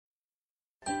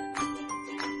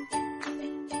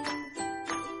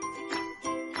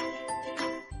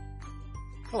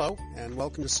Hello, and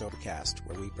welcome to Sobercast,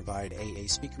 where we provide AA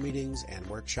speaker meetings and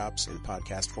workshops in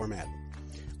podcast format.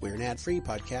 We're an ad-free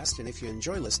podcast, and if you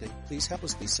enjoy listening, please help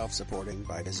us be self-supporting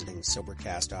by visiting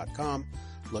Sobercast.com,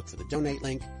 look for the donate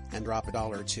link, and drop $1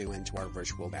 or $2 into our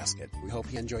virtual basket. We hope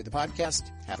you enjoyed the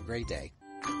podcast. Have a great day.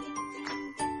 My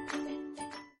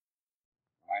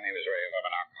name is Ray. I'm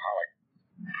an alcoholic.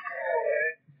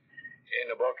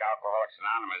 In the book Alcoholics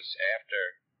Anonymous,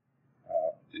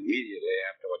 immediately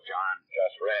after what John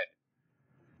just read,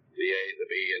 the A, the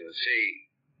B, and the C,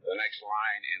 the next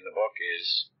line in the book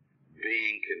is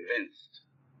being convinced.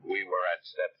 We were at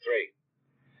step 3.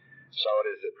 So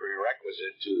it is a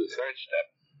prerequisite to the third step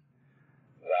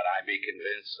that I be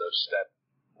convinced of step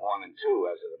 1 and 2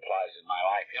 as it applies in my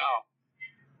life. You know,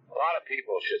 a lot of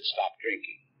people should stop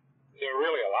drinking. There are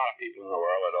really a lot of people in the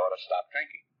world that ought to stop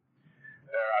drinking.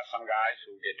 There are some guys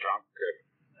who get drunk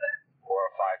 4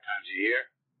 or 5 times a year,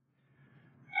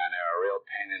 and they're a real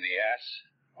pain in the ass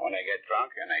when they get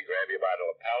drunk, and they grab you by the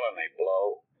lapel and they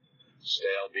blow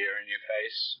stale beer in your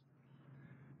face,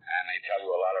 and they tell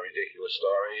you a lot of ridiculous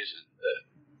stories,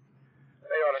 and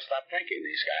they ought to stop drinking,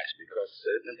 these guys, because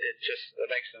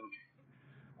it makes them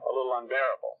a little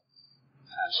unbearable.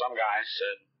 And some guys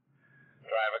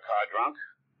drive a car drunk,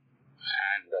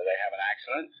 and they have an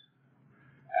accident,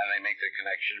 and they make the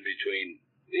connection between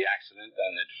the accident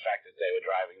and the fact that they were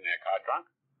driving their car drunk,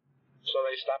 so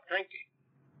they stop drinking.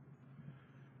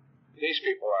 These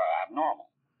people are abnormal.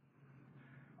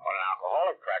 When an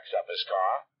alcoholic cracks up his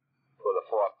car for the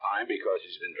 4th time because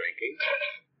he's been drinking,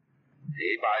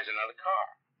 he buys another car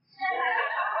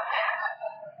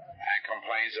and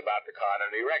complains about the car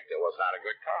that he wrecked. It was not a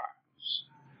good car.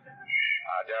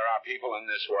 There are people in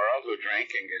this world who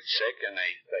drink and get sick, and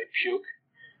they puke,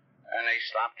 and they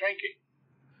stop drinking.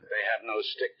 They have no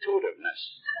stick-to-itiveness.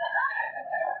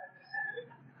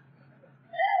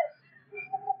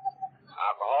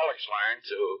 Alcoholics learn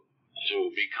to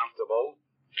be comfortable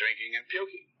drinking and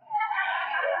puking,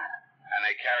 and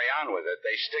they carry on with it.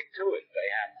 They stick to it. They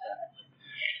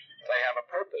have a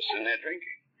purpose in their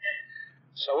drinking.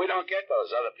 So we don't get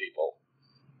those other people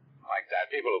like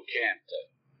that. People who can't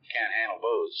handle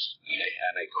booze,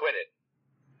 and they quit it,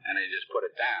 and they just put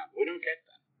it down. We don't get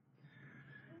them.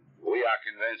 We are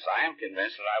convinced. I am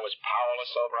convinced that I was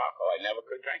powerless over alcohol. I never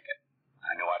could drink it.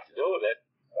 I knew what to do with it,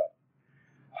 but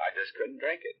I just couldn't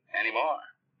drink it anymore.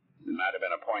 There might have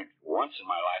been a point once in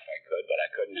my life I could, but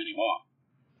I couldn't anymore.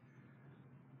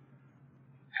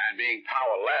 And being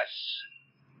powerless,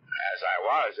 as I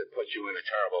was, it puts you in a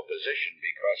terrible position,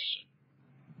 because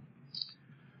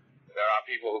there are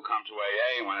people who come to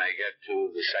AA when they get to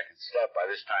the 2nd step. By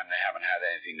this time, they haven't had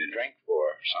anything to drink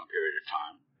for some period of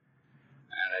time,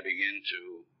 and they begin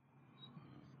to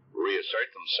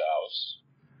reassert themselves.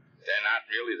 They're not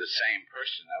really the same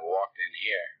person that walked in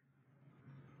here,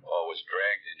 or was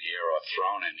dragged in here, or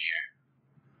thrown in here,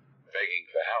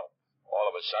 begging for help. All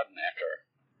of a sudden, after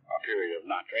a period of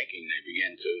not drinking, they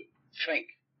begin to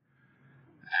think.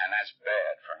 And that's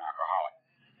bad for an alcoholic.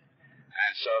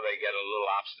 And so they get a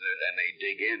little obstinate, and they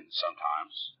dig in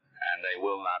sometimes, and they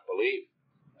will not believe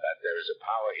that there is a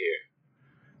power here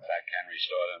that can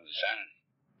restore them to sanity.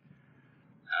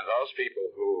 And those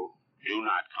people who do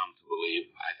not come to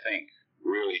believe, I think,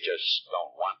 really just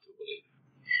don't want to believe.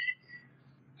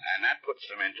 And that puts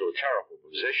them into a terrible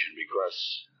position, because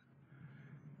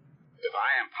if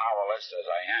I am powerless as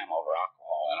I am over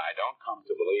alcohol, and I don't come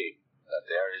to believe that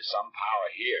there is some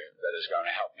power here that is going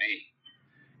to help me,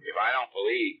 if I don't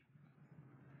believe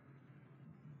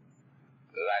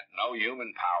that no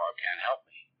human power can help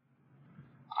me,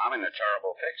 I'm in a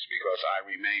terrible fix, because I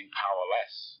remain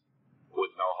powerless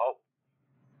with no hope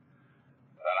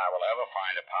that I will ever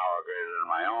find a power greater than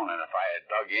my own. And if I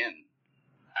had dug in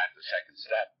at the 2nd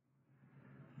step,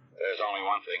 there's only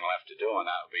one thing left to do, and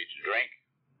that would be to drink.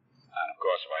 And of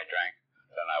course, if I drank,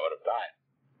 then I would have died.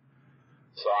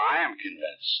 So I am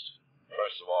convinced,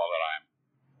 first of all, that I'm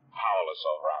powerless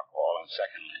over alcohol, and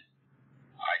secondly,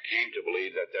 I came to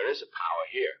believe that there is a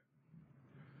power here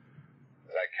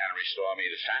that can restore me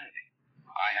to sanity.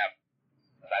 I have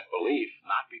that belief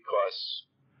not because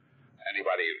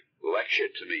anybody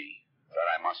lectured to me that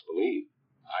I must believe.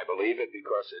 I believe it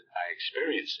because I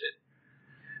experienced it.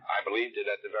 I believed it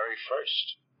at the very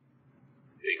first,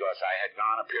 because I had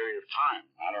gone a period of time,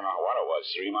 I don't know what it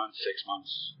was, 3 months, 6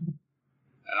 months,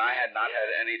 and I had not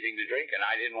had anything to drink, and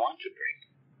I didn't want to drink.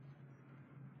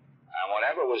 And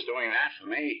whatever was doing that for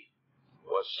me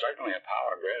was certainly a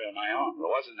power greater than my own. It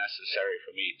wasn't necessary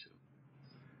for me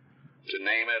to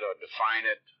name it or define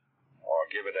it or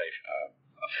give it a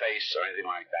face or anything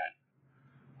like that.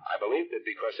 I believed it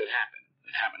because it happened.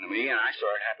 It happened to me, and I saw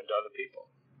it happen to other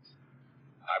people.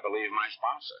 I believe my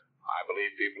sponsor. I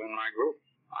believe people in my group.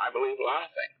 I believe a lot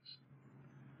of things.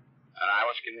 And I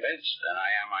was convinced, and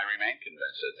I remain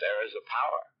convinced, that there is a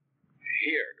power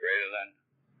here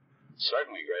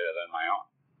certainly greater than my own.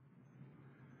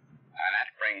 And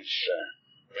that brings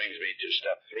me to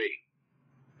step 3.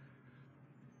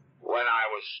 When I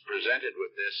was presented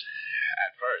with this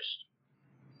at first,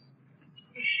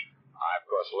 I, of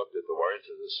course, looked at the words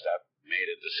of the step, made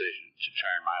a decision to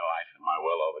turn my life and my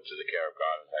will over to the care of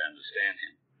God as I understand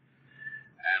Him.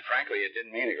 And frankly, it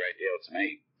didn't mean a great deal to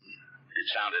me. It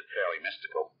sounded fairly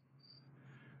mystical.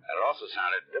 And it also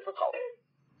sounded difficult.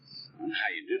 I don't know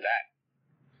how you do that.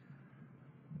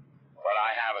 But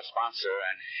I have a sponsor,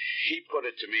 and he put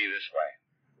it to me this way.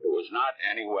 It was not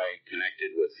in any way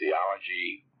connected with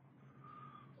theology,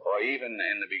 or even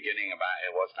in the beginning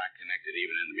it was not connected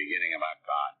even in the beginning about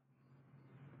God.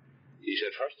 He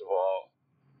said, first of all,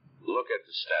 look at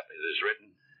the step. It is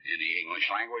written in the English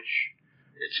language.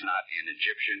 It's not in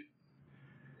Egyptian.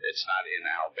 It's not in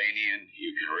Albanian.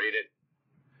 You can read it.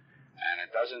 And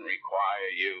it doesn't require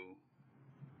you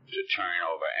to turn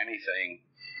over anything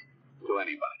to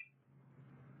anybody.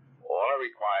 All it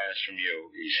requires from you,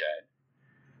 he said,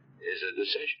 is a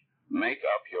decision. Make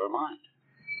up your mind.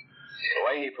 The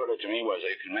way he put it to me was,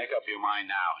 if you can make up your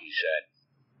mind now, he said,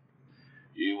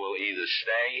 you will either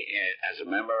stay as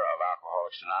a member of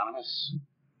Alcoholics Anonymous,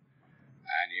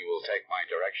 and you will take my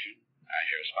direction as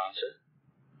your sponsor,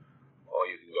 or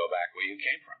you can go back where you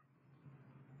came from.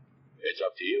 It's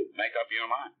up to you. Make up your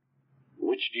mind.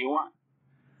 Which do you want?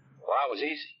 Well, that was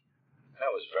easy.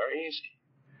 That was very easy.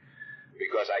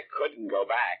 Because I couldn't go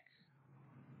back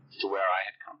to where I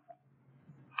had come from.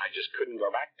 I just couldn't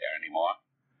go back there anymore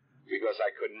because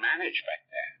I couldn't manage back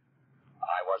there.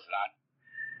 I was not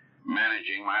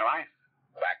managing my life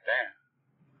back there.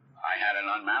 I had an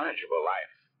unmanageable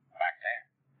life back there.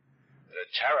 The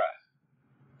terror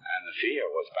and the fear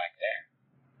was back there.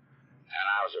 And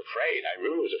I was afraid. I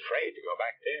really was afraid to go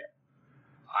back there.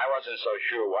 I wasn't so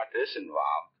sure what this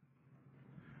involved,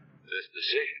 this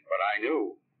decision, but I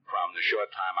knew from the short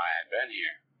time I had been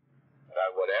here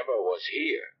that whatever was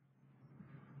here,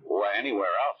 or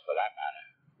anywhere else for that matter,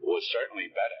 was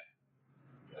certainly better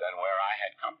than where I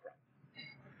had come from.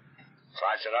 So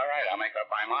I said, all right, I'll make up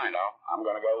my mind. I'm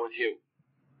going to go with you.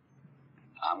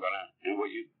 I'm going to do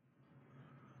what you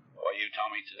tell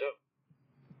me to do.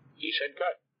 He said,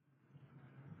 good.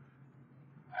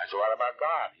 I said, what about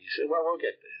God? He said, well, we'll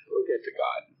get to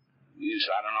God. He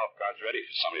said, I don't know if God's ready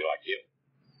for somebody like you.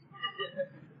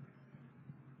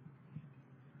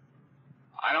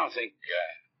 I don't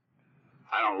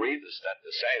read the step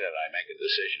to say that I make a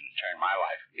decision to turn my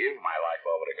life, give my life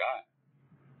over to God.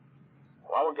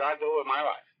 What would God do with my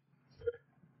life?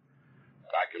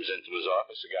 God comes into his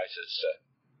office, the guy says,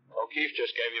 O'Keefe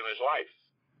just gave you his life.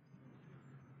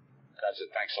 God said,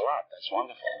 thanks a lot. That's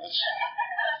wonderful.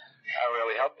 That'll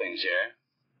really help things here.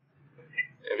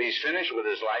 If he's finished with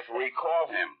his life,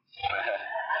 recall him.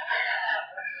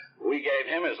 We gave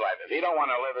him his life. If he don't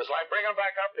want to live his life, bring him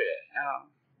back up here. You know.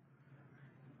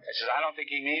 He says, I don't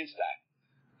think he means that.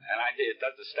 And I did.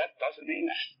 The step doesn't mean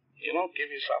that. You don't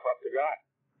give yourself up to God.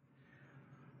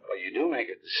 But you do make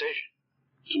a decision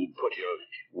to put your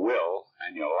will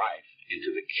and your life into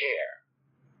the care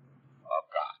of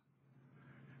God.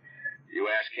 You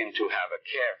ask him to have a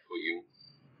care for you.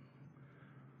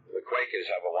 The Quakers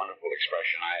have a wonderful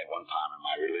expression. I, at one time in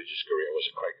my religious career, was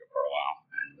a Quaker for a while.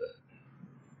 And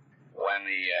when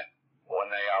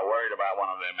they are worried about one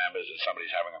of their members and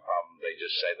somebody's having a problem, they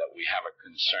just say that we have a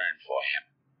concern for him.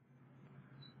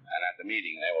 And at the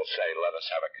meeting, they will say, let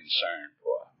us have a concern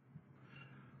for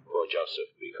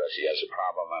Joseph because he has a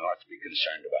problem, and let's be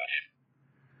concerned about him.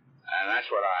 And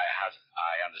that's what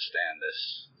I understand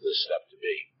this step to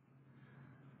be.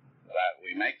 That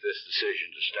we make this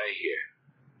decision to stay here.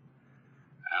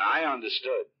 And I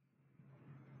understood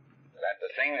that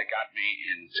the thing that got me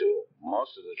into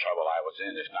most of the trouble I was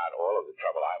in, if not all of the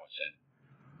trouble I was in,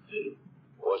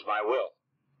 was my will.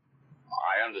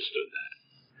 I understood that.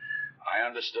 I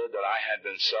understood that I had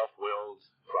been self-willed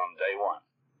from day one.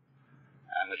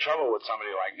 And the trouble with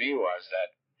somebody like me was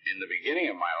that in the beginning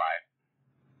of my life,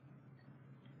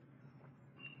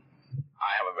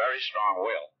 I have a very strong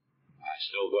will. I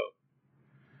still do.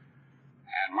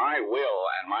 And my will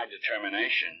and my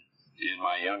determination in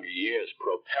my younger years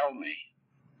propelled me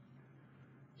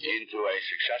into a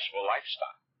successful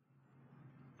lifestyle.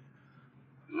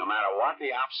 No matter what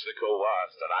the obstacle was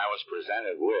that I was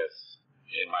presented with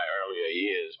in my earlier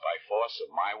years, by force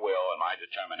of my will and my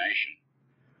determination,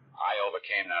 I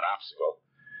overcame that obstacle.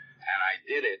 And I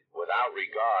did it without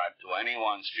regard to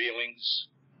anyone's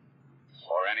feelings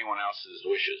or anyone else's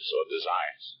wishes or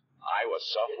desires. I was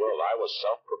self-willed. I was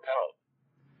self-propelled.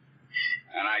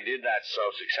 And I did that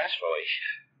so successfully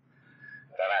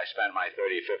that I spent my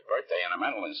 35th birthday in a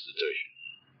mental institution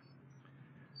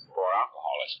for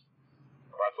alcoholism.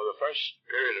 But for the first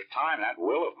period of time, that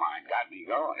will of mine got me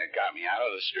going. It got me out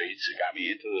of the streets. It got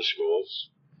me into the schools.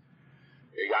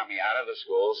 It got me out of the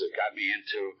schools. It got me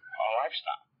into a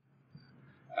lifestyle.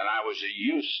 And I was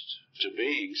used to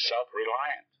being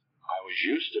self-reliant. I was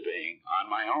used to being on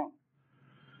my own.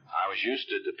 I was used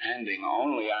to depending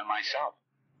only on myself.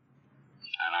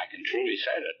 And I can truly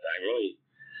say that I really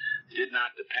did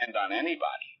not depend on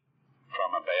anybody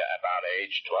from about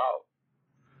age 12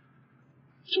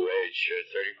 to age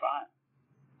 35.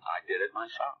 I did it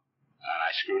myself. And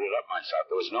I screwed it up myself.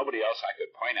 There was nobody else I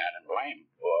could point at and blame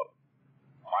for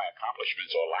my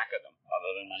accomplishments or lack of them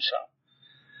other than myself.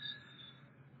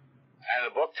 And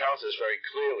the book tells us very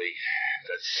clearly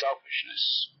that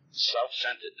selfishness,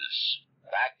 self-centeredness,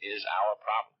 that is our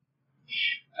problem.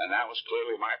 And that was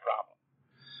clearly my problem.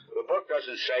 The book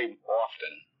doesn't say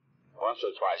often, once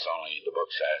or twice only, the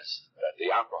book says that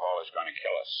the alcohol is going to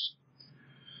kill us.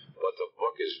 But the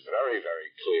book is very,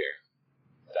 very clear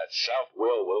that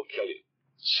self-will kill you.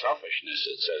 Selfishness,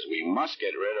 it says, we must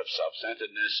get rid of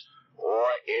self-centeredness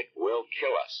or it will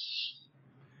kill us.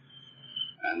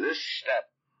 And this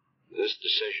step, this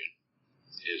decision,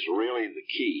 is really the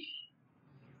key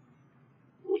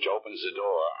which opens the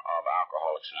door of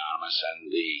Alcoholics Anonymous,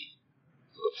 and the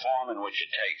form in which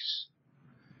it takes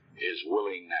is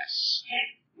willingness.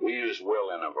 We use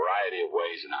will in a variety of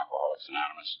ways in Alcoholics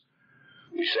Anonymous.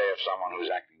 We say of someone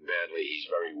who's acting badly, he's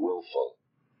very willful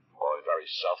or very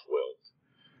self-willed.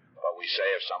 But we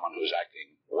say of someone who's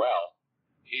acting well,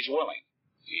 he's willing.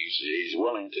 He's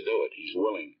willing to do it. He's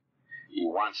willing. He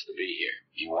wants to be here.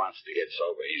 He wants to get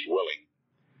sober. He's willing.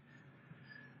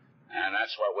 And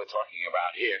that's what we're talking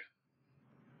about here,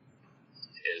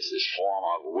 is this form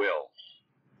of will.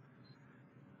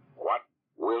 What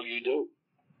will you do?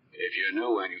 If you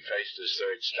knew when you faced this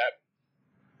third step,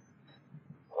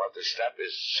 what the step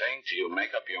is saying to you,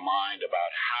 make up your mind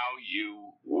about how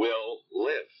you will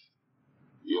live.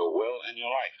 Your will and your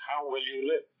life. How will you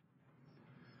live?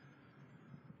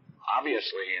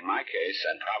 Obviously, in my case,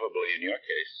 and probably in your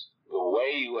case, the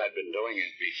way you had been doing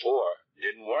it before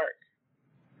didn't work.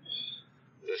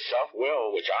 The self-will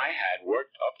which I had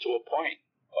worked up to a point,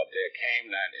 but there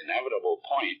came that inevitable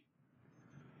point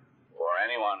for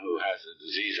anyone who has the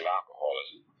disease of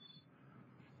alcoholism,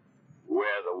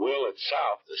 where the will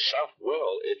itself, the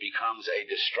self-will, it becomes a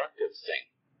destructive thing.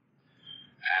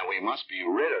 And we must be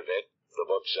rid of it, the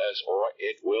book says, or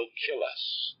it will kill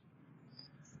us.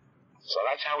 So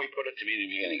that's how we put it to me in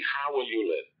the beginning. How will you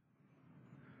live?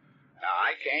 Now,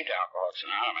 I came to Alcoholics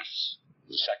Anonymous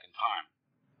the second time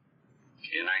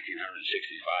in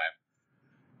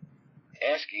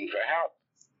 1965, asking for help,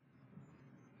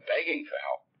 begging for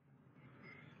help.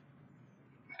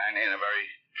 And in a very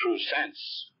true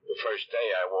sense, the first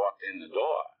day I walked in the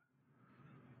door,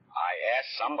 I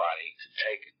asked somebody to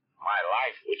take my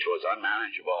life, which was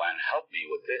unmanageable, and help me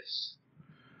with this.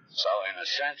 So in a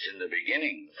sense, in the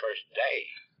beginning, the first day,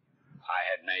 I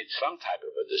had made some type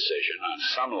of a decision on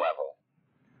some level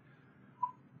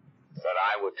that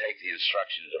I would take the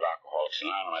instructions of Alcoholics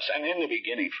Anonymous. And in the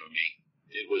beginning for me,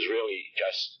 it was really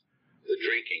just the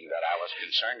drinking that I was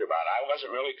concerned about. I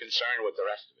wasn't really concerned with the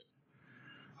rest of it.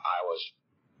 I was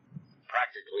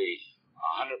practically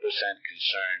 100%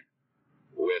 concerned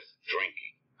with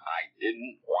drinking. I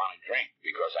didn't want to drink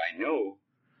because I knew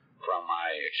from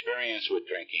my experience with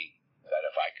drinking that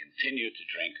if I continued to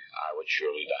drink, I would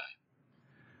surely die.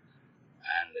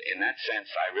 And in that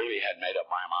sense, I really had made up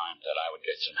my mind that I would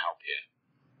get some help here.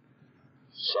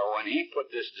 So when he put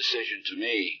this decision to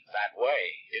me that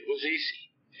way, it was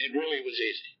easy. It really was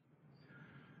easy.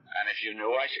 And if you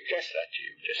knew, I suggest that to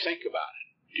you. Just think about it.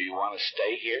 Do you want to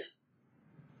stay here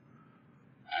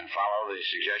and follow the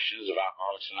suggestions of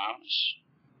Alcoholics Anonymous?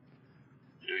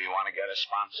 Do you want to get a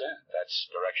sponsor? That's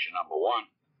direction number 1.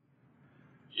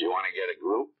 Do you want to get a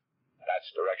group?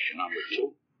 That's direction number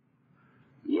 2.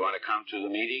 You want to come to the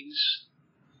meetings?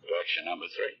 Direction number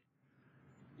 3.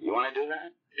 You want to do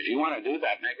that? If you want to do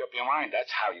that, make up your mind.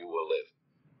 That's how you will live.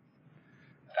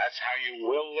 That's how you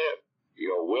will live.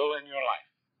 Your will in your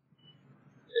life.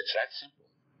 It's that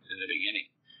simple in the beginning.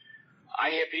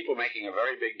 I hear people making a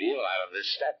very big deal out of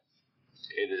this step.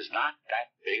 It is not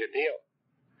that big a deal.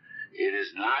 It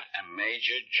is not a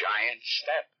major, giant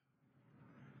step.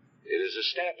 It is a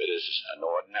step. It is an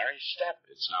ordinary step.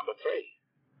 It's number 3.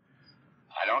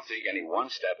 I don't think any one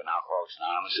step in Alcoholics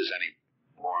Anonymous is any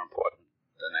more important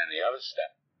than any other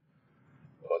step.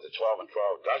 But the 12 and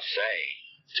 12 does say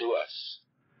to us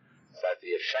that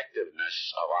the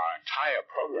effectiveness of our entire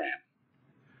program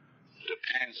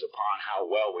depends upon how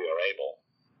well we are able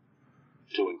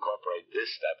to incorporate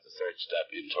this step, the third step,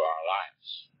 into our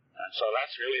lives. And so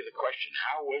that's really the question.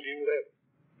 How will you live?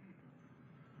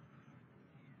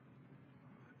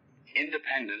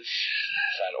 Independence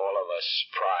that all of us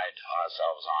pride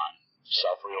ourselves on,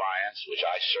 self-reliance, which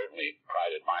I certainly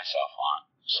prided myself on,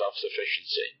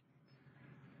 self-sufficiency,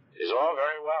 is all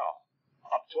very well,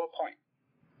 up to a point.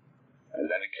 And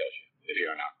then it kills you if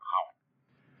you're an alcoholic.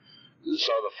 And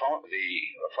so the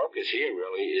focus here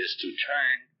really is to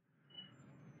turn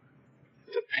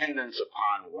dependence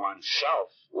upon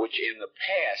oneself, which in the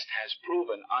past has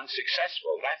proven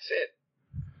unsuccessful. That's it.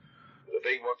 The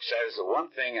big book says the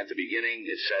one thing at the beginning,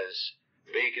 it says,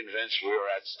 being convinced we were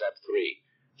at step 3.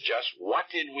 Just what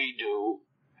did we do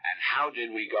and how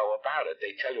did we go about it?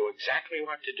 They tell you exactly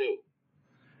what to do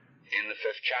in the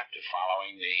 5th chapter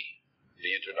following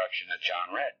the introduction that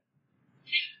John read.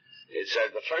 It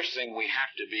says the first thing we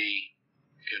have to be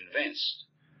convinced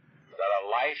that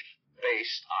a life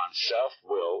based on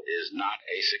self-will is not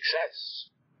a success.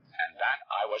 And that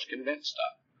I was convinced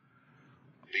of.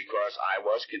 Because I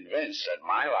was convinced that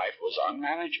my life was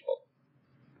unmanageable.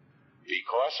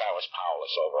 Because I was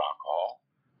powerless over alcohol.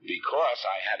 Because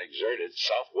I had exerted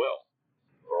self-will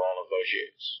for all of those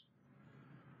years.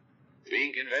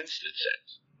 Being convinced, it says.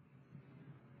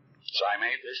 So I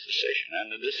made this decision.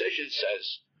 And the decision says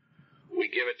we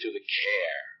give it to the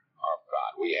care of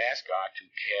God. We ask God to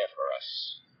care for us.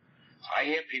 I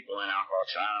hear people in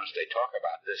Alcoholics Anonymous, they talk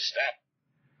about this step,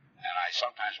 and I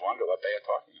sometimes wonder what they are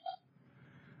talking about.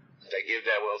 They give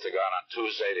their will to God on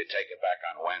Tuesday, they take it back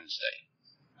on Wednesday.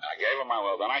 I gave them my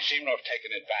will, then I seem to have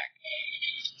taken it back.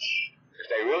 If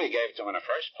they really gave it to him in the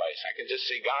first place, I can just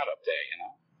see God up there, you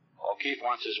know. O'Keefe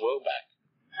wants his will back.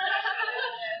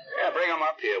 Yeah, bring him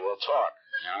up here, we'll talk,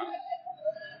 you know.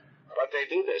 But they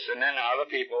do this, and then other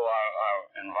people are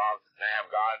involved, they have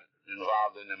God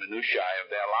involved in the minutiae of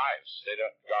their lives.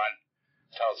 God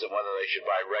tells them whether they should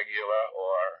buy regular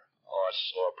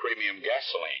or premium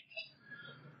gasoline.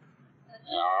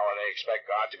 You know, or they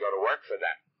expect God to go to work for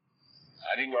them.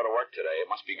 I didn't go to work today. It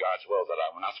must be God's will that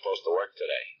I'm not supposed to work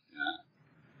today.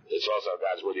 It's also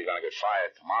God's will you're going to get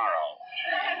fired tomorrow.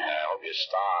 I hope you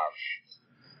starve.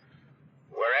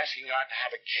 We're asking God to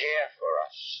have a care for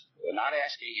us. We're not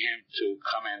asking Him to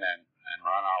come in and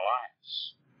run our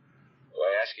lives.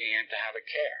 We're asking Him to have a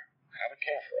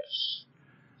care for us.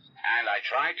 And I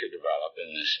try to develop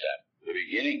in this step, the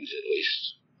beginnings at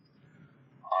least,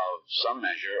 of some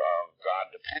measure of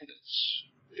God dependence,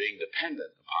 being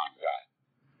dependent upon God.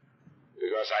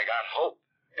 Because I got hope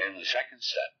in the second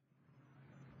step.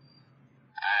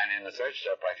 And in the third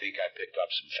step, I think I picked up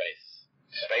some faith,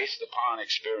 based upon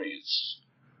experience.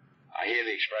 I hear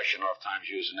the expression oftentimes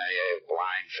used in AA of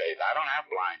blind faith. I don't have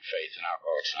blind faith in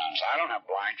Alcoholics Anonymous. I don't have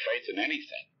blind faith in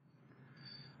anything.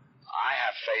 I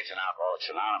have faith in Alcoholics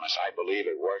Anonymous. I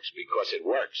believe it works because it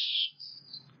works.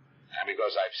 And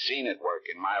because I've seen it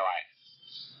work in my life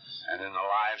and in the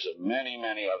lives of many,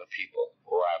 many other people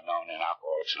who I've known in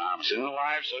Alcoholics Anonymous, in the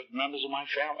lives of members of my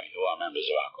family who are members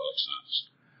of Alcoholics Anonymous.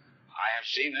 I have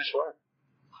seen this work.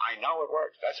 I know it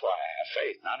works. That's why I have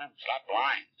faith. It's not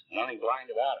blind. Nothing blind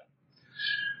about it.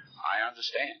 I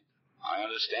understand. I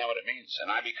understand what it means.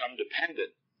 And I become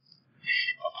dependent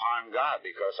upon God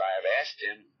because I have asked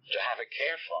Him to have a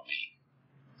care for me,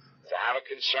 to have a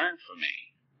concern for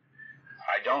me.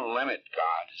 I don't limit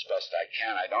God as best I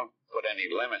can. I don't put any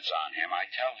limits on Him. I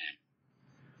tell Him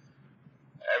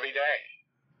every day.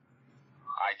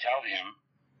 I tell Him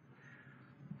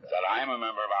that I am a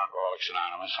member of Alcoholics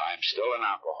Anonymous. I am still an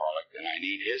alcoholic, and I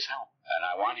need His help. And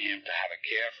I want Him to have a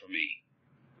care for me,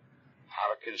 have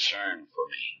a concern for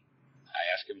me. I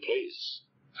ask Him, please,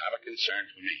 have a concern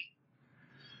for me.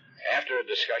 After a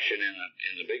discussion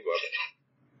in the big book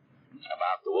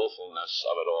about the willfulness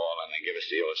of it all, and they give us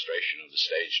the illustration of the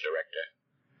stage director,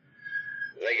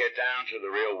 they get down to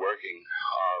the real working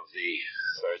of the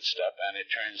third step, and it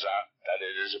turns out that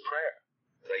it is a prayer.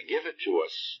 They give it to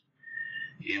us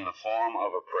in the form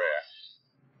of a prayer.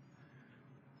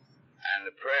 And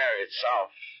the prayer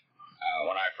itself,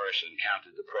 when I first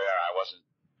encountered the prayer, I wasn't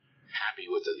happy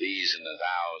with the these and the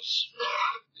thous.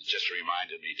 It just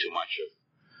reminded me too much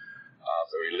of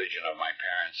the religion of my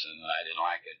parents, and I didn't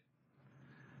like it.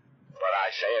 But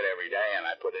I say it every day, and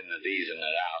I put in the these and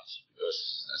the thous,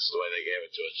 because that's the way they gave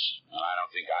it to us. And I don't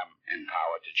think I'm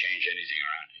empowered to change anything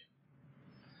around here.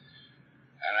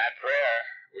 And that prayer,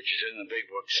 which is in the big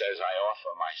book, says, I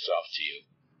offer myself to you,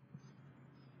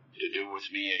 to do with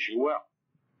me as you will.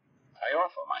 I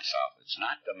offer myself. It's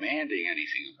not demanding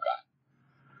anything of God.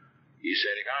 You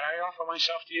say to God, I offer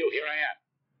myself to you. Here I am.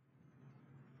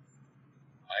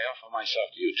 I offer myself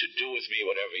to you to do with me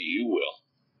whatever you will.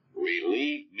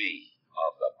 Relieve me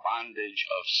of the bondage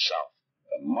of self.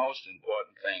 The most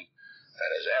important thing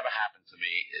that has ever happened to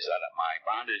me is that my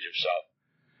bondage of self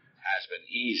has been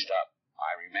eased up.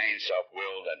 I remain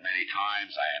self-willed at many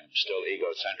times. I am still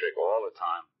egocentric all the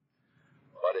time,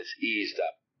 but it's eased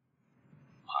up.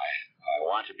 I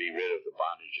want to be rid of the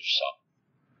bondage of self.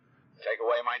 Take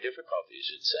away my difficulties,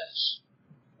 it says.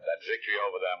 That victory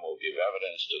over them will give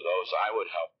evidence to those I would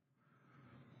help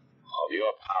of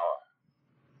your power.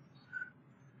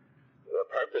 The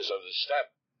purpose of the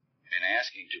step in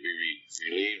asking to be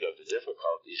relieved of the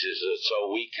difficulties is that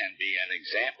so we can be an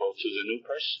example to the new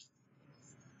person.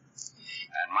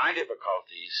 And my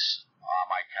difficulties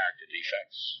are my character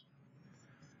defects.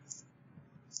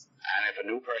 And if a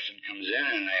new person comes in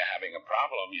and they're having a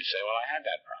problem, you say, well, I had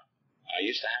that problem. I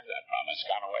used to have that problem. It's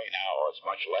gone away now, or it's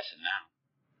much lessened now.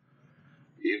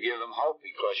 You give them hope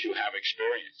because you have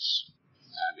experience.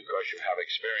 And because you have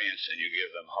experience and you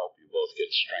give them hope, you both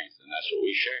get strength. And that's what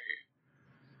we share here.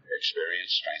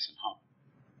 Experience, strength, and hope.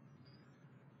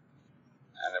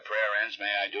 And the prayer ends,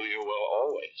 may I do your will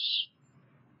always.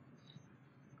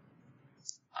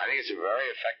 I think it's a very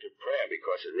effective prayer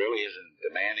because it really isn't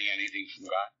demanding anything from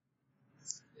God.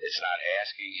 It's not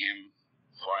asking him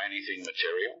for anything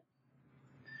material.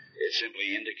 It's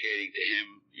simply indicating to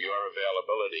him your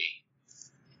availability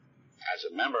as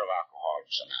a member of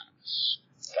Alcoholics Anonymous,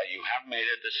 that you have made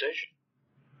a decision,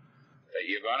 that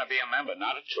you're going to be a member,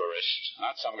 not a tourist,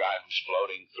 not some guy who's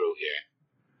floating through here,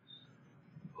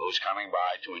 who's coming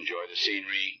by to enjoy the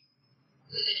scenery.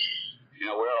 You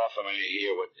know, we're all familiar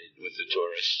here with the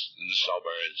tourists and the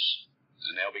snowbirds,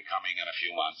 and they'll be coming in a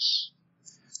few months.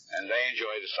 And they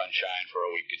enjoy the sunshine for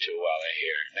a week or two while they're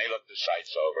here. And they look the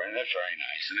sights over, and it's very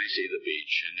nice. And they see the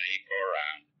beach, and they go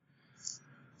around.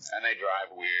 And they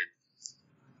drive weird.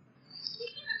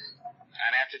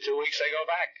 And after 2 weeks, they go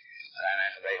back.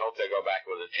 And they hope they go back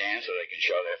with a tan so they can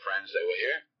show their friends they were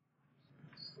here.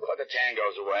 But the tan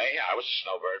goes away. I was a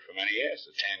snowbird for many years.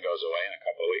 The tan goes away in a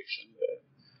couple of weeks. And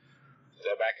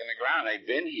they're back in the ground. They've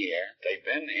been here. They've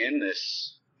been in this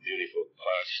beautiful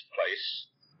place.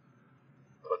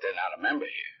 But they're not a member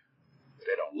here.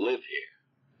 They don't live here.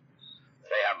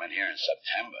 They haven't been here in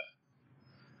September.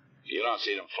 You don't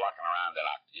see them flocking around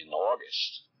in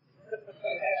August.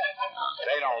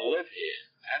 They don't live here.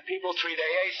 And people treat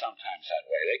AA sometimes that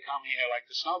way. They come here like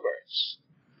the snowbirds.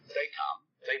 They come,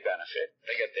 they benefit,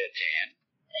 they get their tan,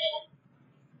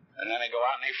 and then they go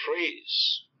out and they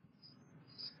freeze.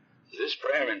 This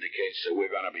prayer indicates that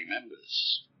we're going to be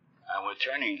members. And we're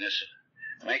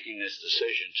making this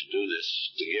decision to do this,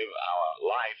 to give our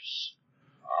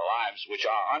lives, which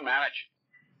are unmanageable.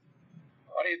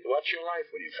 What's your life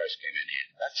when you first came in here?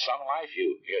 That's some life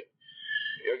you're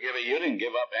giving. You didn't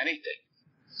give up anything.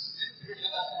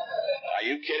 Are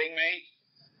you kidding me?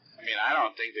 I mean, I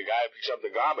don't think the guy who picks up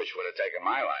the garbage would have taken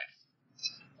my life.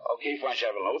 Oh, Keith wants you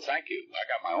to have a load? Thank you. I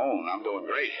got my own. I'm doing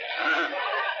great.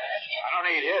 I don't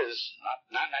need his.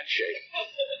 Not in that shape.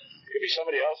 Could be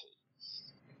somebody else's.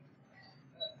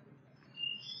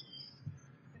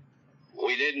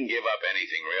 We didn't give up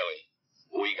anything, really.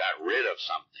 We got rid of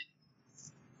something.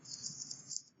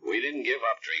 We didn't give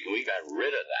up drinking. We got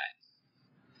rid of that.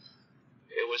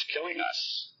 It was killing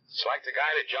us. It's like the guy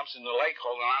that jumps in the lake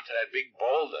holding on to that big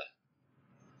boulder.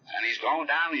 And he's going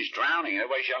down, he's drowning.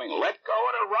 Everybody's yelling, let go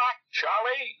of the rock,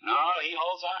 Charlie. No, he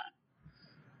holds on.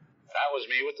 That was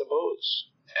me with the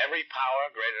booze. Every power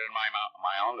greater than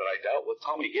my own that I dealt with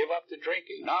told me, give up the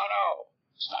drinking. No,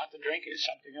 it's not the drinking, it's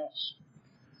something else.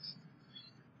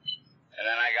 And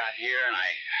then I got here, and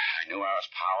I knew I was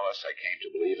powerless. I came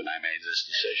to believe, and I made this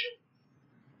decision.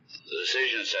 The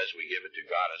decision says we give it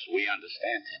to God as we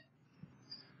understand him.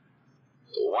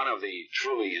 One of the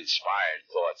truly inspired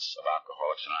thoughts of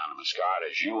Alcoholics Anonymous, God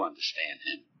as you understand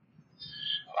him.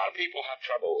 A lot of people have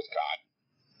trouble with God.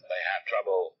 They have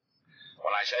trouble.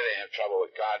 When I say they have trouble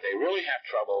with God, they really have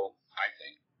trouble, I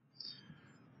think,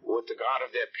 with the God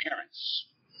of their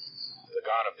parents, the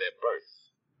God of their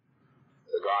birth,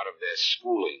 the God of their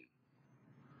schooling,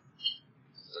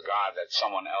 the God that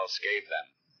someone else gave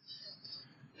them.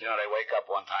 You know, they wake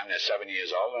up one time, they're 7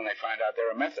 years old, and they find out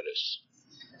they're a Methodist.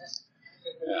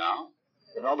 You know,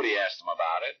 nobody asked them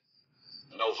about it.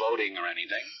 No voting or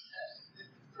anything.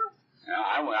 You know,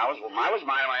 I was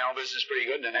minding my own business pretty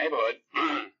good in the neighborhood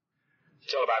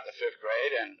until about the 5th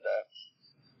grade, and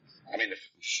my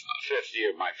 5th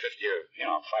year,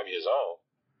 5 years old,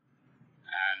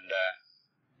 and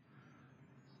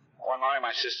One morning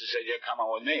my sister said, "You're coming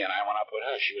with me," and I went up with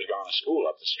her. She was going to school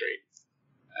up the street.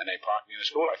 And they parked me in the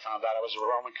school. I found out I was a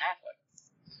Roman Catholic.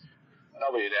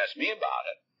 Nobody had asked me about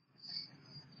it.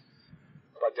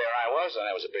 But there I was, and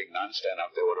there was a big nun standing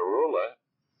up there with a ruler.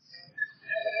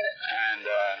 And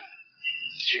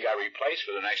she got replaced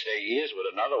for the next 8 years with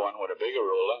another one with a bigger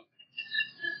ruler.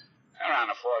 Around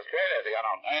the 4th grade, I think,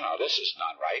 this is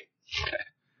not right.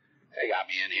 They got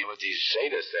me in here with these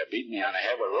sadists. They're beating me on the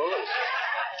head with rulers.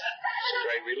 It's a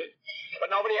great relief. But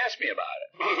nobody asked me about it.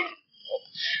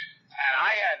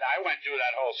 And I went through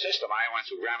that whole system. I went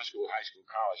through grammar school, high school,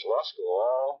 college, law school,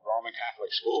 all Roman Catholic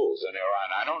schools. And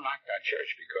I don't knock that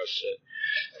church because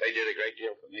they did a great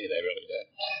deal for me. They really did.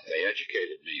 They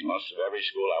educated me. Most of every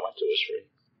school I went to was free.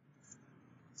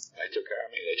 They took care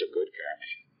of me. They took good care of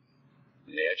me.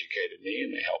 And they educated me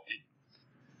and they helped me.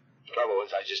 The trouble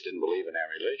was I just didn't believe in their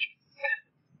religion.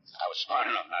 I was smart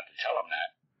enough not to tell them that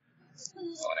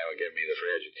when they would give me the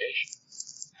free education.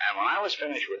 And when I was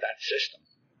finished with that system,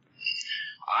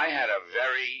 I had a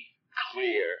very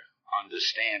clear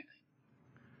understanding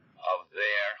of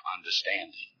their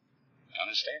understanding. You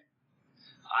understand?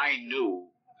 I knew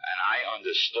and I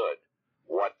understood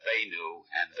what they knew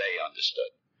and they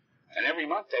understood. And every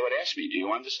month they would ask me, "Do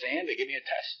you understand?" They give me a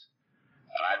test.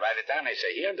 And I'd write it down. They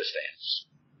say, "He understands."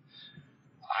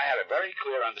 I had a very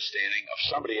clear understanding of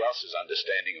somebody else's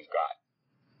understanding of God.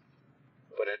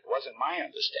 But it wasn't my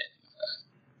understanding of God.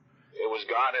 It was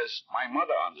God as my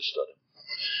mother understood him.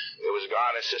 It was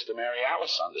God as Sister Mary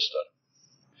Alice understood him.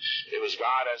 It was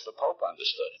God as the Pope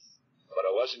understood him. But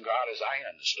it wasn't God as I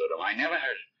understood him. I never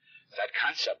heard that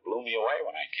concept blew me away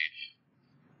when I came here.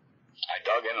 I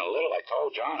dug in a little. I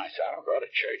told John, I said, "I don't go to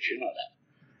church. You know that."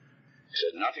 He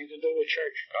said, "Nothing to do with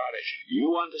church. God is,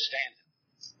 you understand him."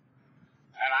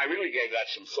 And I really gave that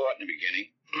some thought in the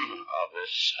beginning of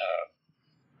this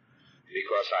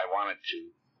because I wanted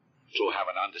to have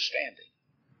an understanding.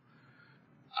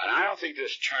 And I don't think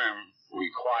this term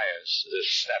requires,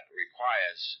 this step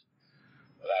requires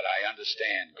that I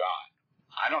understand God.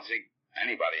 I don't think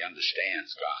anybody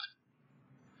understands God.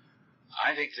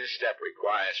 I think this step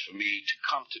requires for me to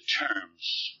come to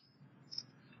terms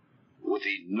with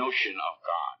the notion of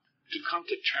God, to come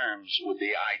to terms with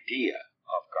the idea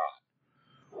of God,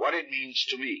 what it means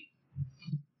to me.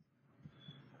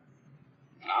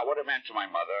 Not what it meant to my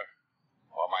mother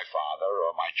or my father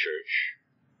or my church.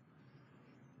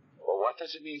 Well, what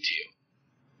does it mean to you?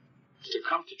 To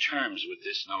come to terms with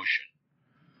this notion.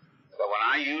 That when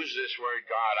I use this word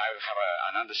God, I have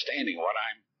an understanding of what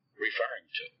I'm referring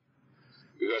to.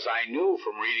 Because I knew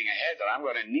from reading ahead that I'm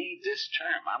going to need this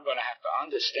term. I'm going to have to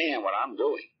understand what I'm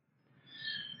doing.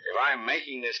 If I'm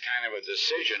making this kind of a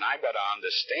decision, I better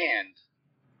understand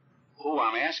who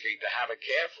I'm asking to have a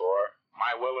care for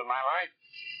my will in my life.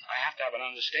 I have to have an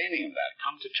understanding of that.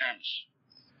 Come to terms.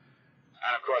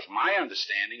 And, of course, my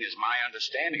understanding is my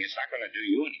understanding. It's not going to do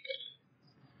you any good.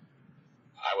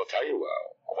 I will tell you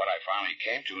what I finally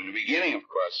came to. In the beginning, of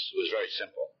course, was very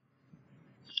simple.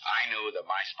 I knew that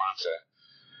my sponsor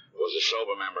was a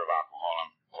sober member of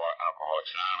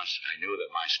Alcoholics Anonymous. I knew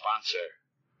that my sponsor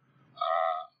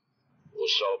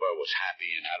was sober, was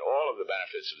happy, and had all of the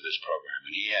benefits of this program.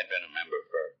 And he had been a member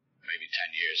for maybe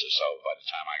 10 years or so by the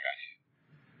time I got here.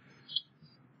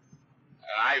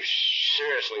 And I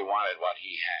seriously wanted what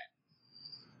he had.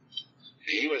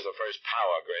 He was the first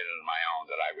power greater than my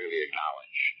own that I really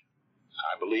acknowledged.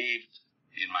 I believed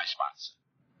in my sponsor.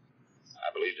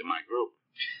 I believed in my group.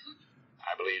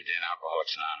 I believed in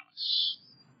Alcoholics Anonymous.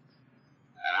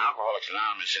 And Alcoholics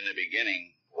Anonymous in the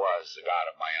beginning was the God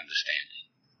of my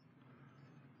understanding.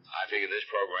 I figure this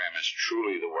program is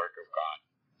truly the work of God,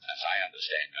 as I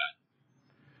understand God.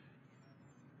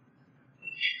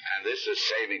 And this is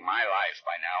saving my life.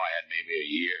 By now I had maybe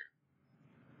a year.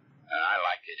 And I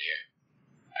like it here.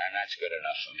 And that's good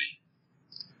enough for me.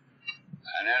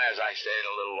 And then as I stayed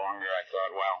a little longer, I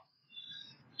thought, well,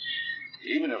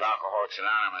 even if Alcoholics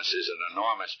Anonymous is an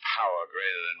enormous power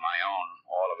greater than my own,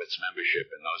 all of its membership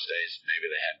in those days, maybe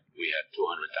we had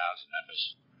 200,000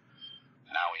 members.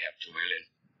 Now we have 2 million.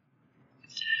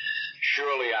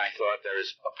 Surely I thought there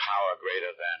is a power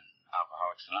greater than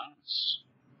Alcoholics Anonymous.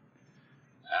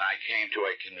 And I came to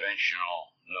a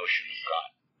conventional notion of God.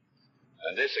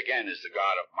 And this again is the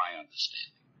God of my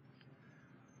understanding.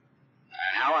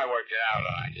 And how I worked it out,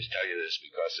 and I just tell you this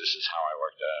because this is how I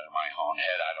worked it out in my own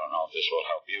head. I don't know if this will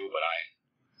help you, but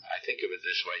I think of it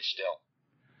this way still.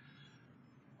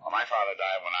 Well, my father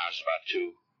died when I was about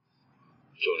 2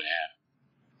 and a half.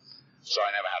 So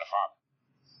I never had a father.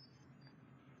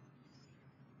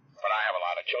 But I have a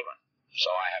lot of children,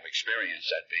 so I have experience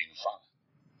at being a father.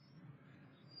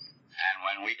 And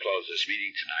when we close this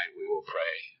meeting tonight, we will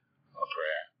pray a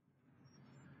prayer.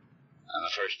 And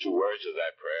the first two words of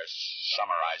that prayer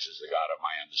summarizes the God of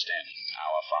my understanding,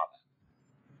 our Father.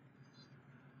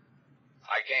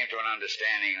 I came to an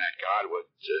understanding that God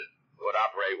would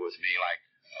operate with me like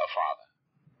a father.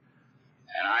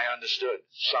 And I understood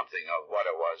something of what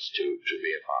it was to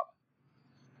be a father.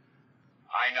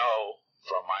 I know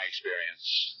from my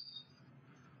experience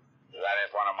that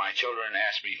if one of my children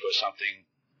asked me for something,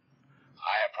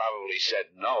 I have probably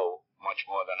said no much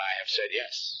more than I have said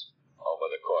yes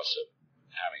over the course of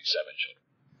having 7 children.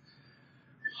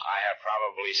 I have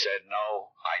probably said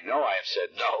no. I know I have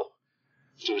said no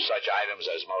to such items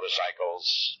as motorcycles,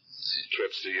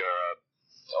 trips to Europe,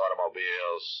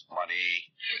 automobiles,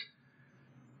 money,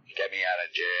 get me out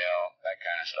of jail, that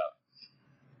kind of stuff.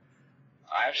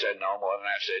 I have said no more than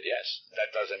I've said yes.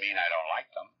 That doesn't mean I don't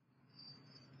like them.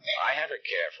 I have a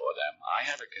care for them. I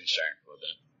have a concern for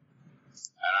them.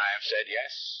 And I have said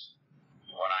yes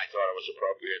when I thought it was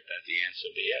appropriate that the answer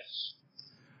be yes.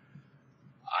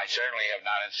 I certainly have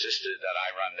not insisted that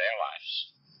I run their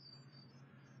lives.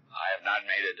 I have not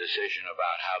made a decision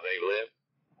about how they live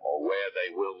or where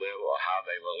they will live or how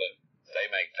they will live.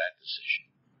 They make that decision.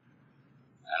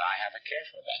 And I have a care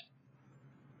for that.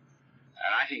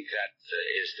 And I think that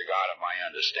is the God of my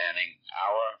understanding,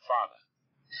 our Father.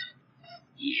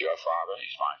 He's your Father,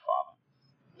 He's my Father.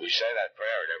 We say that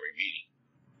prayer at every meeting.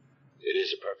 It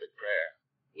is a perfect prayer,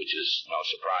 which is no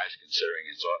surprise considering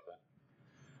its author.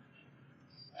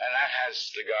 And that has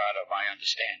the God of my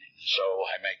understanding. So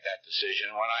I make that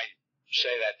decision. When I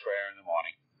say that prayer in the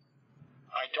morning,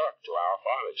 I talk to our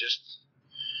Father just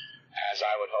as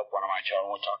I would hope one of my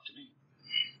children would talk to me.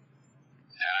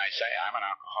 And I say, I'm an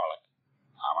alcoholic.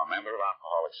 I'm a member of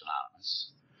Alcoholics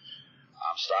Anonymous.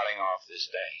 I'm starting off this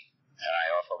day, and I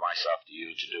offer myself to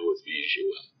you to do with me as you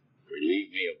will.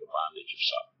 Relieve me of the bondage of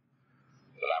self,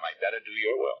 that I might better do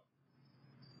your will.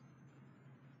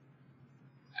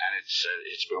 And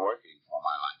it's been working for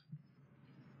my life.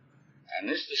 And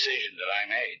this decision that I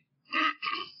made,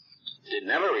 it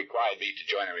never required me to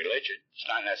join a religion. It's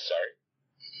not necessary.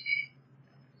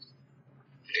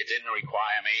 It didn't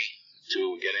require me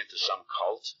to get into some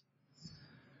cult.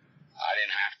 I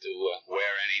didn't have to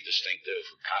wear any distinctive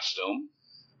costume.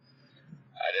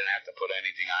 I didn't have to put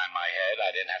anything on my head.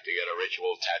 I didn't have to get a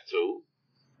ritual tattoo.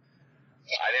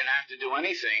 I didn't have to do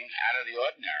anything out of the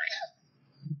ordinary,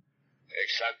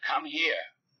 except come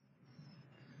here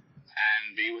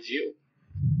and be with you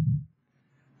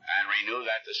and renew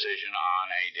that decision on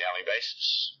a daily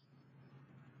basis.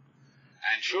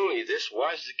 And truly, this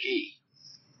was the key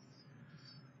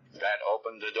that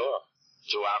opened the door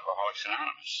to Alcoholics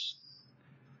Anonymous.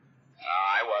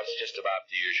 I was just about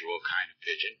the usual kind of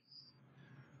pigeon.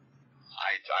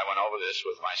 I went over this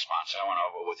with my sponsor. I went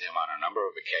over with him on a number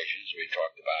of occasions. We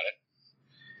talked about it.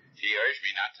 He urged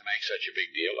me not to make such a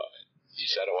big deal of it. He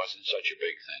said it wasn't such a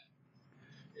big thing.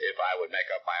 If I would make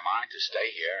up my mind to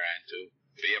stay here and to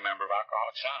be a member of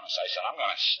Alcoholics Anonymous, I said, I'm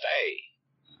going to stay.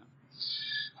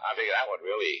 I figured that would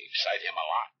really excite him a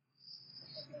lot.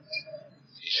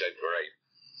 He said, great,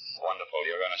 wonderful,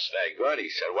 you're going to stay. Good. He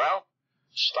said, well,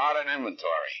 start an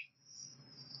inventory.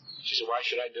 She said, why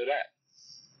should I do that?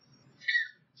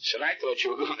 He said, I thought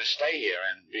you were going to stay here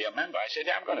and be a member. I said,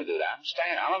 yeah, I'm going to do that. I'm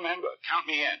staying. I'm a member. Count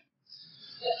me in.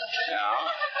 You know,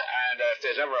 and if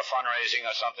there's ever a fundraising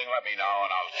or something, let me know, and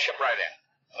I'll chip right in.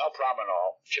 No problem at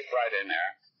all. Chip right in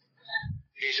there.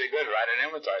 He said, good, write an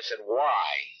inventory. I said, why?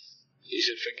 He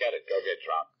said, forget it. Go get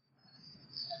drunk.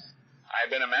 I had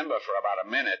been a member for about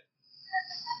a minute,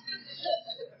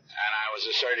 and I was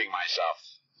asserting myself.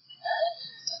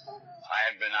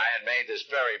 I had made this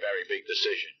very, very big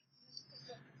decision.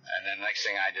 And then the next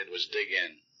thing I did was dig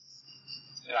in.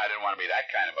 You know, I didn't want to be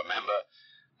that kind of a member.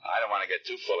 I don't want to get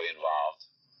too fully involved.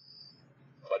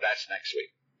 But that's next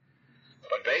week.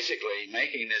 But basically,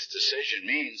 making this decision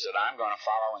means that I'm going to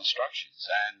follow instructions.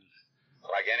 And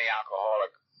like any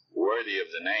alcoholic worthy of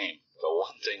the name, the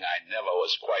one thing I never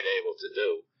was quite able to do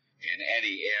in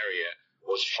any area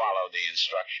was follow the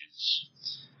instructions.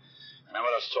 Remember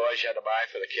those toys you had to buy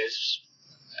for the kids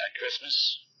at Christmas?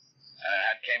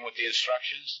 And it came with the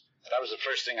instructions? That was the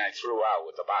first thing I threw out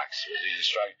with the box, was the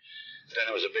instruction. Then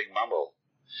there was a big mumble.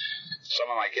 Some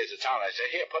of my kids would tell me, I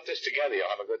said, here, put this together, you'll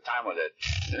have a good time with it.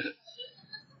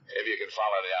 If you can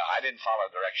follow I didn't follow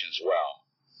directions well.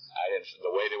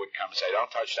 The waiter would come and say,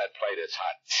 don't touch that plate, it's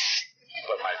hot.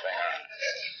 Put my finger on it.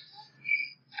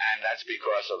 And that's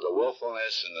because of the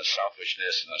willfulness and the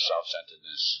selfishness and the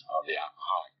self-centeredness of the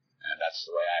alcoholic. And that's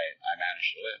the way I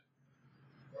managed to live.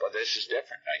 But this is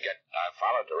different. I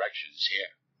follow directions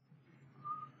here.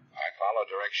 I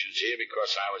followed directions here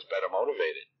because I was better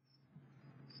motivated.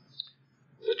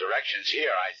 The directions here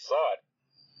I thought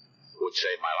would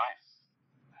save my life,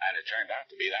 and it turned out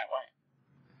to be that way.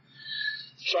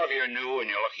 So if you're new and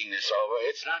you're looking this over,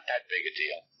 it's not that big a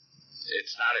deal.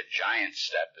 It's not a giant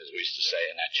step, as we used to say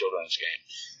in that children's game.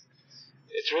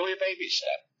 It's really a baby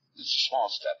step. It's a small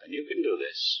step, and you can do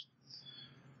this.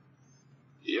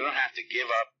 You don't have to give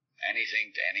up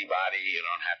anything to anybody. You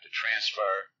don't have to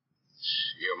transfer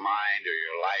your mind or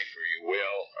your life or your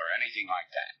will or anything like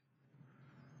that.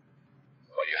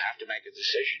 But you have to make a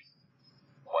decision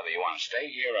whether you want to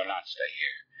stay here or not stay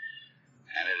here.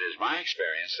 And it is my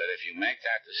experience that if you make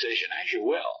that decision, as you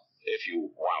will, if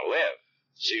you want to live,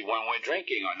 see, when we're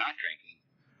drinking or not drinking,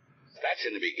 that's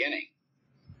in the beginning.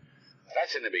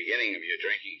 That's in the beginning of your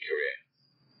drinking career.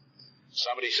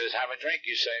 Somebody says, have a drink.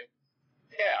 You say,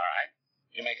 yeah, all right.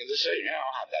 You make a decision. Yeah,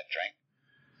 I'll have that drink.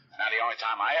 Now, the only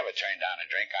time I ever turned down a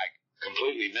drink, I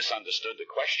completely misunderstood the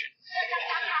question.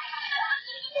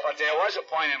 But there was a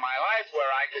point in my life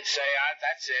where I could say,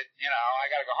 that's it.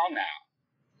 I got to go home now.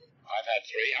 I've had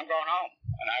 3. I'm going home.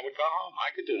 And I would go home.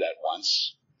 I could do that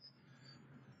once.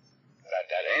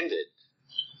 That ended.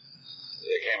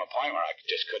 There came a point where I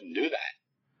just couldn't do that.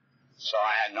 So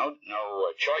I had no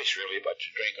choice, really, but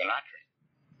to drink or not drink.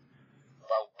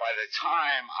 But by the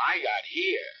time I got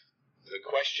here, the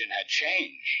question had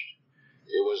changed.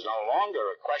 It was no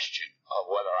longer a question of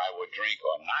whether I would drink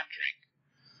or not drink.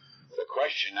 The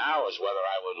question now is whether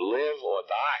I would live or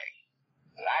die.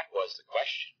 That was the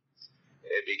question.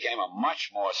 It became a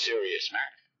much more serious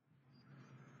matter.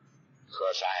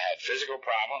 Because I had physical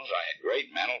problems, I had great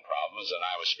mental problems, and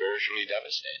I was spiritually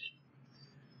devastated.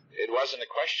 It wasn't a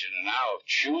question now of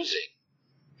choosing,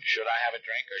 should I have a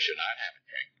drink or should not have a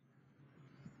drink.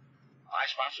 My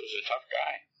sponsor was a tough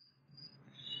guy.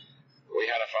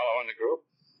 We had a fellow in the group,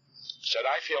 said,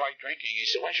 I feel like drinking. He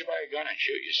said, why don't you buy a gun and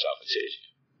shoot yourself? It's easier.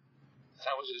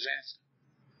 That was his answer.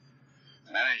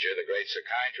 Menninger, the great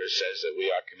psychiatrist, says that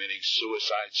we are committing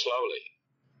suicide slowly.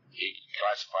 He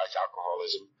classifies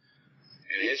alcoholism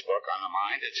in his book on the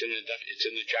mind. It's in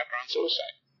the chapter on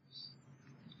suicide.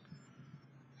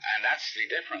 And that's the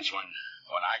difference. When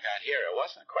I got here, it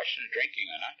wasn't a question of drinking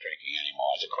or not drinking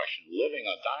anymore. It was a question of living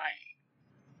or dying.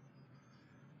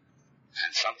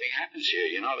 And something happens here.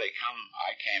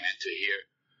 I came into here.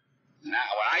 Now,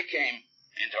 when I came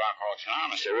into Alcoholics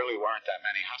Anonymous, there really weren't that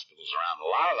many hospitals around. A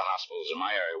lot of the hospitals in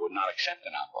my area would not accept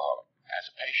an alcoholic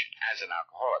as a patient, as an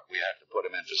alcoholic. We'd have to put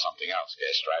him in for something else,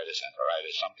 gastritis,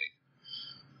 enteritis, something.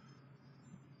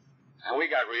 And we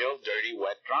got real dirty,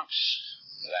 wet drunks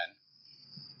then.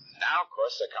 Now, of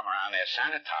course, they come around, they're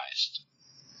sanitized.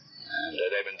 And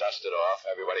they've been dusted off.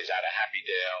 Everybody's at a Happy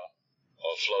Dale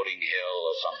or Floating Hill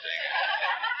or something.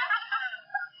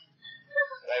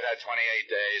 They've had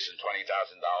 28 days and $20,000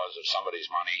 of somebody's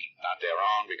money, not their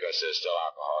own, because they're still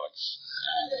alcoholics.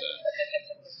 And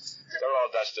they're all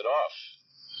dusted off,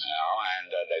 and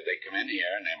they come in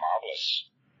here and they're marvelous.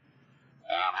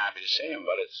 And I'm happy to see them,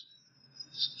 but it's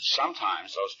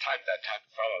sometimes that type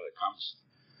of fellow that comes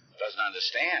doesn't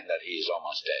understand that he's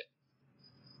almost dead.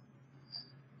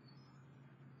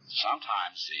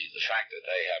 Sometimes the fact that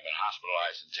they have been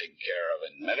hospitalized and taken care of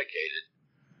and medicated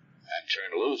and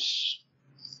turned loose,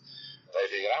 they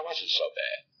figure, I wasn't so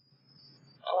bad.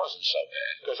 I wasn't so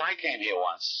bad. Because I came here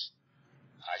once.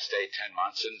 I stayed 10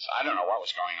 months, and I don't know what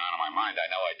was going on in my mind. I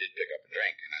know I did pick up a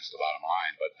drink, and that's the bottom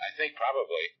line. But I think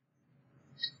probably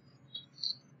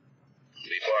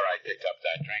before I picked up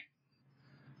that drink,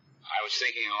 I was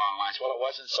thinking along the lines, well, it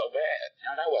wasn't so bad.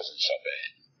 That wasn't so bad.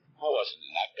 I wasn't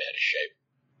in that bad a shape.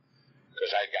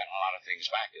 Because I'd gotten a lot of things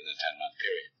back in the 10-month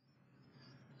period.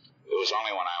 It was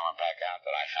only when I went back out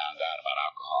that I found out about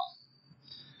alcohol.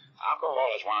 Alcohol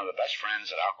is one of the best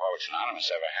friends that Alcoholics Anonymous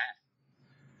ever had.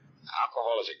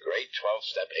 Alcohol is a great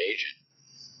 12-step agent.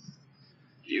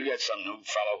 You get some new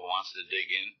fellow who wants to dig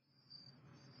in,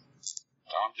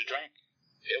 tell him to drink.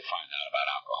 He'll find out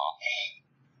about alcohol.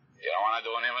 You don't want to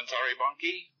do an inventory,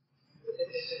 Bunky?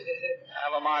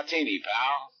 Have a martini,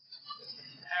 pal.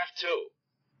 Have 2.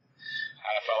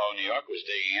 Had a fellow in New York was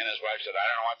digging in. His wife said, I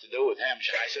don't know what to do with him.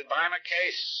 I said, buy him a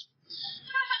case.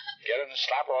 Get him to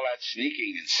stop all that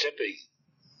sneaking and sipping.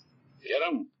 Get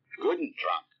him good and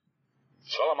drunk.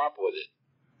 Fill him up with it.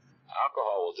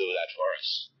 Alcohol will do that for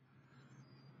us.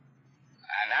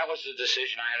 And that was the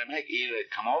decision I had to make. Either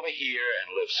come over here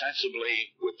and live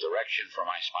sensibly with direction from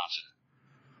my sponsor,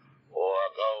 or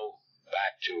go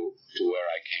back to where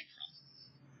I came from.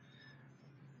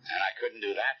 And I couldn't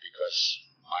do that because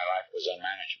my life was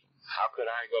unmanageable. How could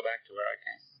I go back to where I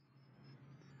came?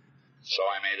 So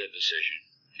I made a decision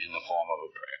in the form of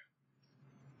a prayer.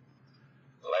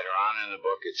 in the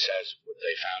book, it says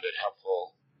they found it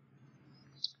helpful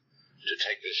to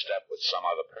take this step with some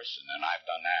other person, and I've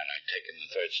done that. I've taken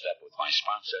the third step with my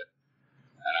sponsor,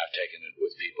 and I've taken it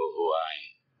with people who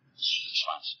I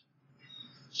sponsor.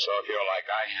 So if you're like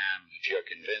I am, if you're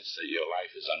convinced that your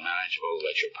life is unmanageable,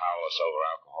 that you're powerless over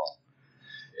alcohol,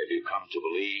 if you come to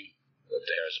believe that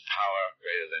there is a power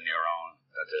greater than your own,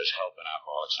 that there's help in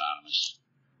Alcoholics Anonymous,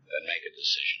 then make a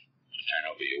decision to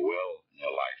turn over your will and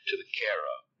your life to the care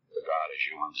of the God as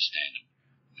you understand him.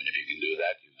 And if you can do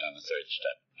that, you've done the third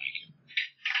step. Thank you.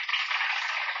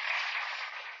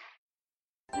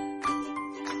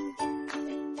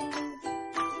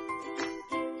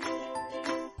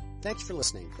 Thanks for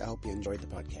listening. I hope you enjoyed the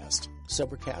podcast.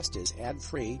 Sobercast is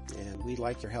ad-free, and we'd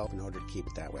like your help in order to keep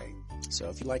it that way. So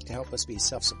if you'd like to help us be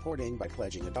self-supporting by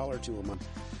pledging $1 or $2 a month,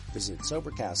 visit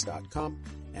Sobercast.com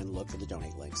and look for the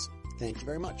donate links. Thank you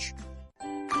very much.